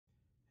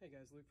Hey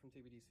guys, Luke from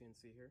TBD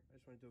CNC here. I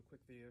just want to do a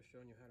quick video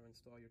showing you how to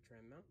install your tram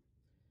mount.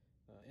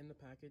 In the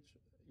package,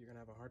 you're going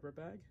to have a hardware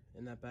bag.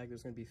 In that bag,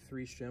 there's going to be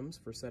 3 shims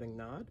for setting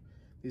nod.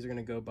 These are going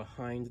to go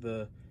behind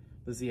the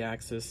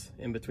Z-axis,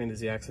 in between the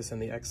Z-axis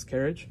and the X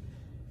carriage.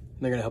 And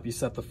they're going to help you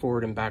set the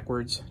forward and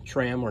backwards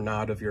tram or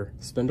nod of your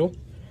spindle.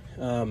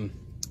 You're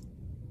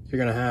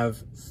going to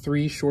have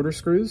 3 shorter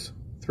screws,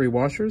 3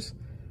 washers,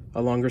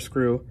 a longer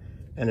screw,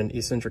 and an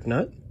eccentric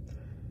nut.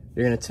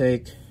 You're going to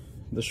take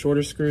the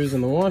shorter screws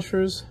and the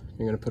washers.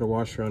 You're going to put a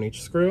washer on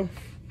each screw.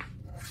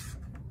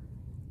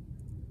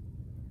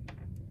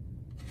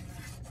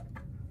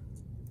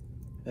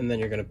 And then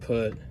you're going to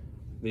put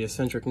the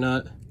eccentric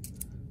nut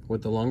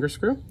with the longer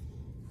screw.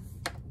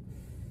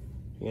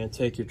 You're going to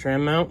take your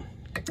tram mount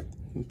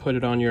and put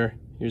it on your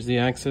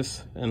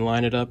Z-axis and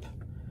line it up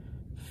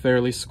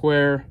fairly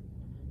square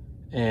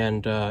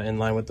and in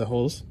line with the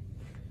holes.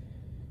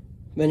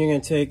 Then you're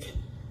going to take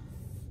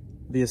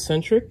the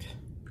eccentric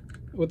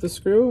with the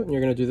screw, and you're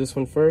going to do this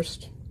one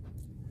first.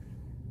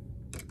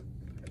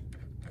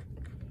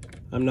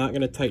 I'm not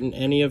going to tighten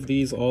any of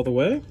these all the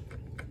way.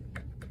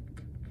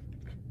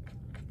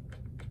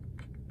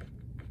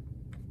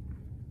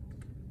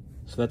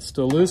 So that's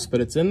still loose,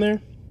 but it's in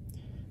there.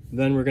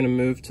 Then we're going to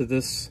move to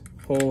this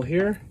hole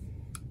here.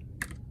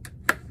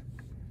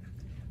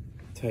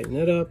 Tighten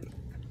it up.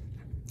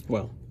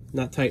 Well,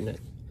 not tighten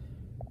it.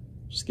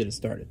 Just get it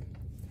started.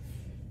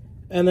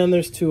 And then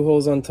there's 2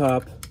 holes on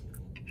top.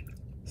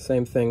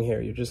 Same thing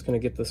here. You're just going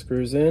to get the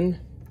screws in.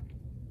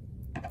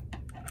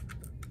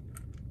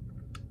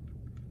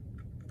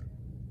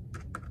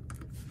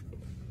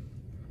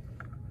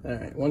 All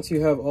right, once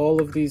you have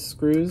all of these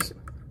screws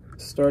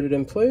started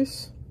in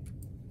place,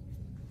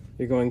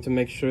 you're going to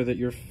make sure that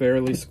you're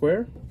fairly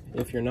square.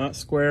 If you're not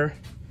square,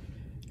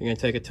 you're going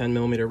to take a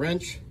 10mm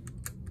wrench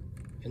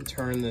and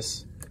turn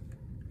this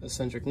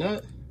eccentric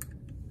nut.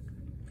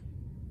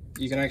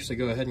 You can actually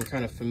go ahead and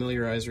kind of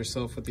familiarize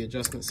yourself with the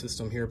adjustment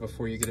system here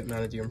before you get it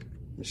mounted to your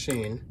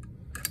machine.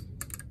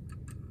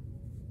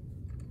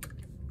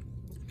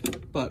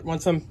 But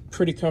once I'm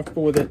pretty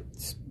comfortable with it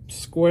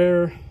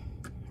square,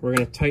 we're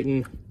going to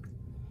tighten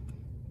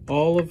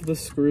all of the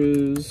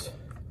screws,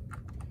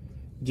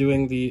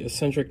 doing the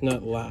eccentric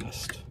nut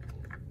last.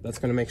 That's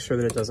going to make sure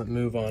that it doesn't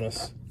move on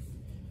us.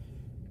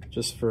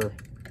 Just for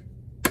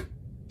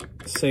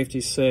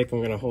safety's sake, I'm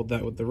going to hold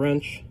that with the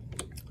wrench,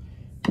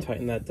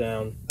 tighten that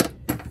down.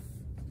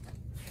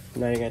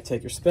 Now you're going to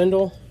take your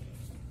spindle,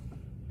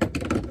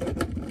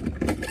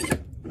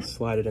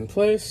 slide it in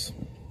place,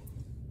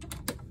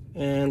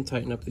 and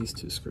tighten up these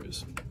 2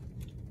 screws.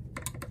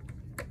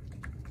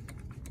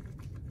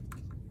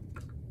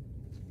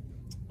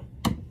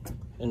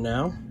 And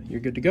now you're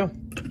good to go.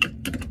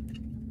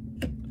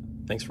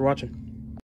 Thanks for watching.